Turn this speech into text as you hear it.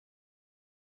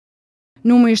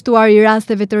Numri i shtuar i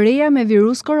rasteve të reja me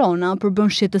virus korona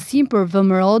përbën shqetësim për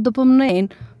VMRO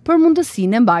DPMN për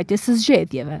mundësinë e mbajtjes së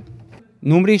zgjedhjeve.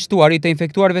 Numri i shtuarit të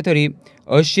infektuarve të ri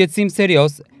është shqetësim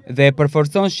serios dhe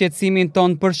përforcon shqetësimin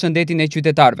ton për shëndetin e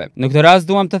qytetarëve. Në këtë rast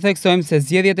duam të theksojmë se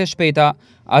zgjedhjet e shpejta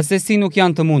asesi nuk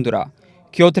janë të mundura.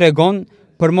 Kjo tregon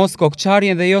për mos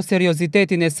kokçarjen dhe jo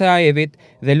seriozitetin e SAE-vit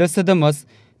dhe LSDM-s,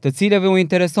 të cilëve u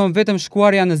intereson vetëm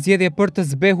shkuarja në zgjedhje për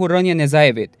të zbehur rënien e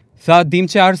ZAE-vit, tha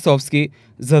Dimçe Arsovski,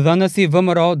 zëdhënësi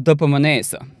VMRO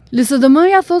DPMN-s.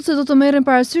 LSDM-ja thotë se do të merren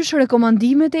parasysh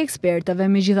rekomandimet e ekspertëve,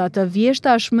 megjithatë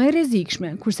vjeshta është më e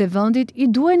rrezikshme, kurse vendit i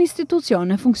duhen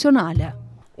institucione funksionale.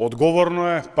 Odgovorno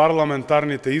je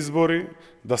parlamentarните избори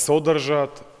да се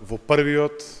одржат во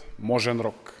првиот можен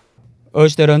рок.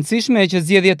 Është e rëndësishme që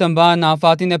zgjedhjet të mbahen në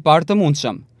afatin e parë të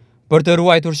mundshëm, për të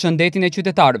ruajtur shëndetin e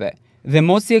qytetarëve dhe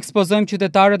mos i ekspozojmë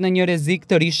qytetarët në një rrezik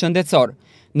të ri shëndetësor,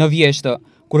 në vjeshtë,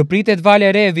 kur pritet valë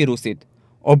e re e virusit.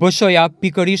 OBSH-ja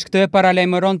pikërisht këtë e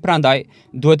paralajmëron, prandaj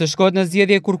duhet të shkohet në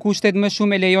zgjedhje kur kushtet më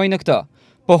shumë e lejojnë këtë,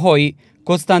 pohoi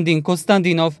Konstantin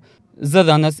Konstantinov,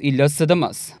 zëdhënës i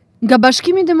LSDM-s. Nga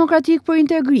Bashkimi Demokratik për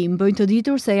Integrim bëjnë të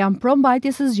ditur se janë pro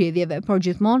mbajtjes së zgjedhjeve, por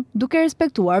gjithmonë duke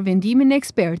respektuar vendimin e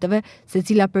ekspertëve se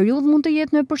cila periudhë mund të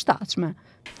jetë më e përshtatshme.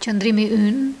 Qëndrimi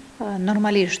ynë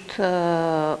normalisht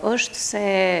është se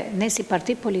ne si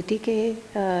parti politike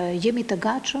jemi të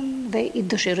gatshëm dhe i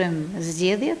dëshirojmë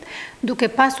zgjedhjet, duke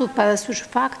pasur parasysh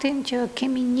faktin që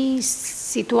kemi një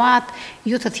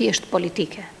situatë jo të thjesht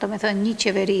politike. Do me thënë një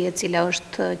qeveri e cila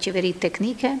është qeveri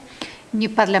teknike, një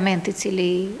parlament i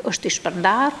cili është i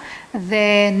shpërndar dhe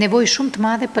nevojë shumë të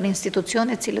madhe për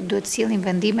institucione cilët duhet sjellin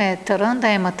vendime të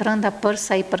rënda e më të rënda për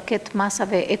sa i përket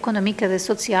masave ekonomike dhe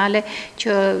sociale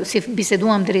që si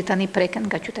biseduam deri tani preken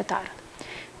nga qytetarët.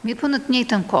 Mirë po në të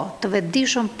njëjtën kohë të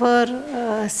vetëdijshëm për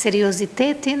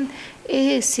seriozitetin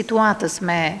e situatës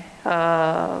me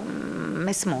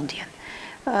smundjen.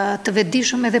 Të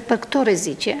vetëdijshëm edhe për këto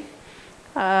rreziqe.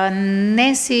 Ne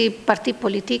si parti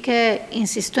politike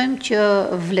insistojmë që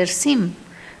vlerësim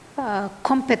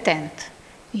kompetent,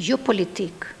 jo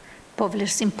politik, po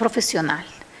vlerësim profesional,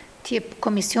 të jep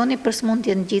Komisioni për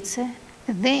smundjen ngjitse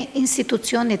dhe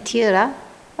institucione tjera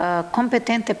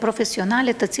kompetente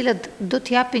profesionale të cilët do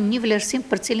të japin një vlerësim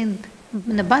për cilin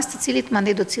në bazë të cilit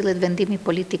mandej do të cilët vendimi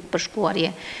politik për shkuarje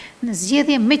në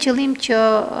zgjedhje me qëllim që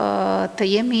të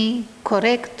jemi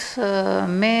korrekt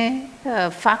me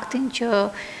faktin që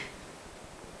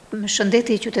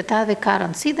shëndeti i qytetarëve ka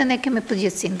rëndësi dhe ne kemi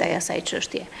përgjegjësi ndaj asaj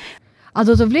çështje. A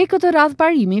do të vlej këtë radhë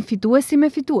parimi fituesi me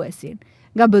fituesin?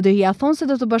 Nga BDI-ja thonë se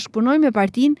do të bashkëpunojë me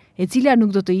partinë e cila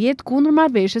nuk do të jetë kundër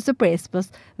marrëveshjes së Prespës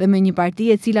dhe me një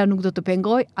parti e cila nuk do të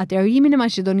pengojë atëherërimin e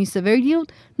Maqedonisë së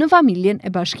Veriut në familjen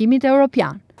e Bashkimit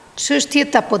Evropian.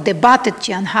 Çështjet apo debatet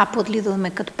që janë hapur lidhur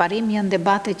me këtë parim janë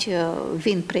debate që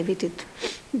vinë prej vitit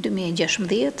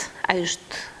 2016. Ai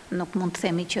është, nuk mund të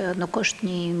themi që nuk është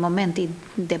një moment i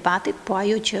debatit, po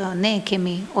ajo që ne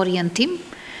kemi orientim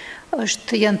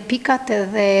janë pikat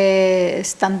edhe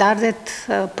standardet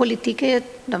politike,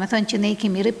 do me thënë që ne i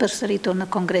kemi ripërsëritur në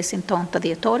kongresin ton të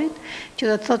dhjetorit, që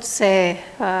do të thotë se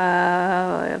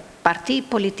parti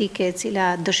politike e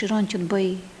cila dëshiron që të bëj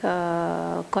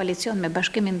koalicion me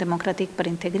Bashkimin Demokratik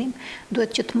për Integrim,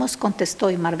 duhet që të mos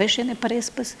kontestoj marrëveshjen e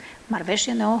Prespës,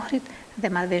 marrëveshjen e Ohrit dhe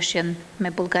marrëveshjen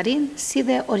me Bullgarin, si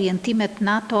dhe orientimet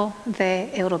NATO dhe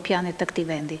europiane të këtij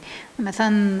vendi. Me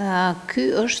thënë, ky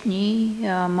është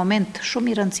një moment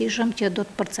shumë i rëndësishëm që do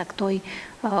të përcaktoj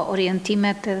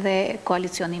orientimet dhe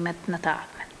koalicionimet në të ardhmen.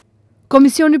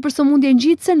 Komisioni për sëmundjen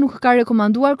ngjitse nuk ka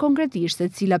rekomanduar konkretisht se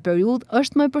cila periudhë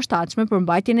është më e përshtatshme për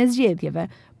mbajtjen e zgjedhjeve,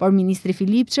 por ministri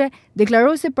Filipçe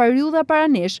deklaroi se periudha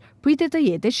paranesh pritet të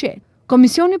jetë e qetë.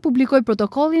 Komisioni publikoi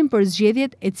protokollin për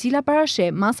zgjedhjet e cila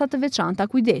parasheh masa të veçanta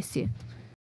kujdesi.